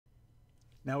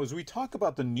Now, as we talk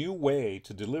about the new way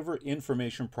to deliver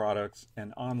information products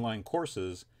and online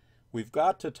courses, we've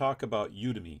got to talk about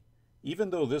Udemy.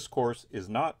 Even though this course is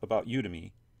not about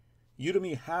Udemy,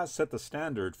 Udemy has set the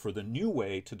standard for the new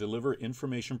way to deliver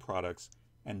information products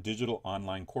and digital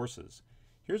online courses.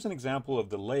 Here's an example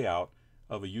of the layout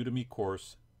of a Udemy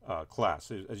course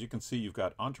class. As you can see, you've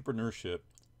got entrepreneurship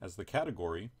as the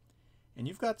category, and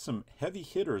you've got some heavy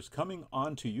hitters coming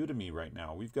onto Udemy right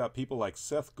now. We've got people like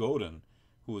Seth Godin,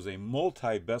 who is a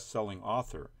multi-best-selling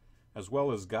author, as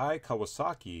well as Guy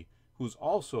Kawasaki, who's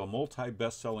also a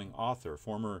multi-best-selling author,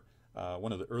 former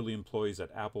one of the early employees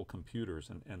at Apple Computers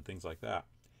and things like that.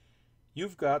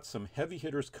 You've got some heavy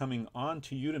hitters coming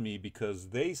onto Udemy because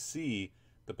they see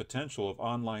the potential of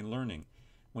online learning.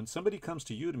 When somebody comes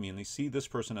to Udemy and they see this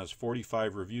person has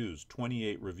 45 reviews,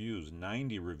 28 reviews,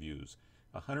 90 reviews,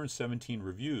 117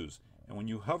 reviews, and when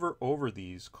you hover over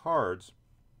these cards,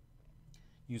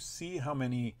 you see how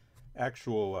many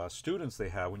actual students they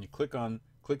have. When you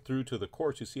click through to the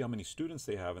course, you see how many students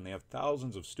they have, and they have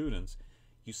thousands of students.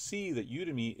 You see that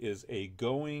Udemy is a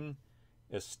going,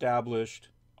 established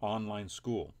online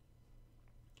school.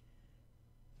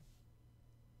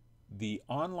 The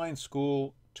online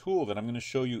school tool that I'm going to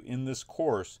show you in this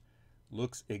course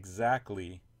looks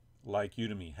exactly like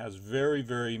Udemy, has very,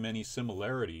 very many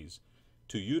similarities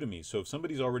to Udemy. So if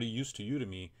somebody's already used to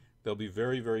Udemy, they'll be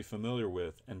very, very familiar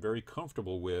with and very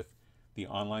comfortable with the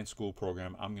online school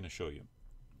program I'm going to show you.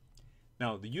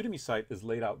 Now, the Udemy site is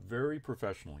laid out very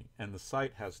professionally, and the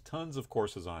site has tons of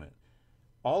courses on it.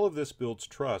 All of this builds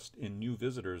trust in new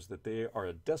visitors that they are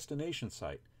a destination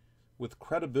site with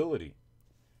credibility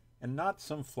and not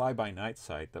some fly-by-night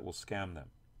site that will scam them.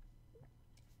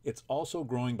 It's also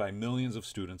growing by millions of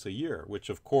students a year, which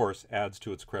of course adds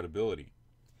to its credibility.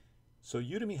 So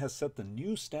Udemy has set the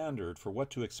new standard for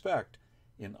what to expect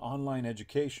in online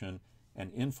education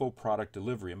and info product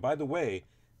delivery. And by the way,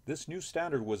 this new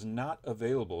standard was not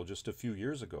available just a few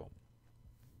years ago.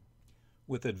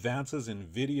 With advances in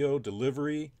video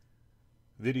delivery,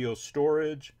 video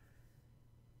storage,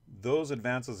 those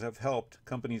advances have helped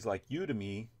companies like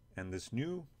Udemy and this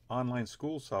new online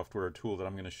school software tool that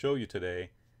I'm going to show you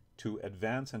today to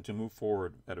advance and to move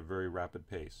forward at a very rapid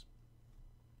pace.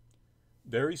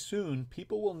 Very soon,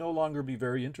 people will no longer be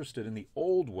very interested in the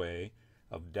old way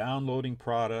of downloading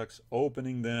products,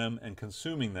 opening them, and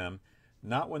consuming them,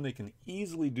 not when they can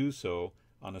easily do so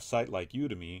on a site like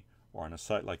Udemy or on a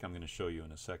site like I'm going to show you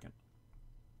in a second.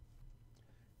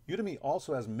 Udemy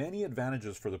also has many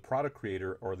advantages for the product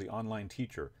creator or the online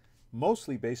teacher,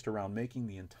 mostly based around making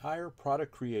the entire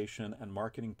product creation and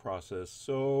marketing process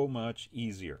so much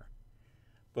easier.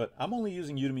 But I'm only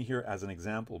using Udemy here as an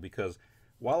example because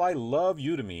while I love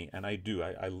Udemy, and I do,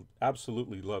 I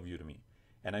absolutely love Udemy,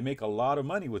 and I make a lot of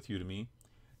money with Udemy,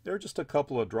 there are just a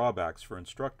couple of drawbacks for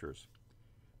instructors.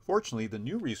 Fortunately, the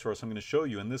new resource I'm going to show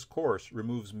you in this course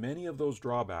removes many of those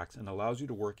drawbacks and allows you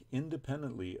to work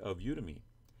independently of Udemy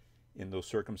in those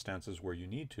circumstances where you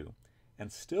need to,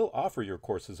 and still offer your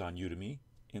courses on Udemy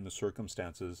in the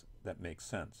circumstances that make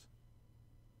sense.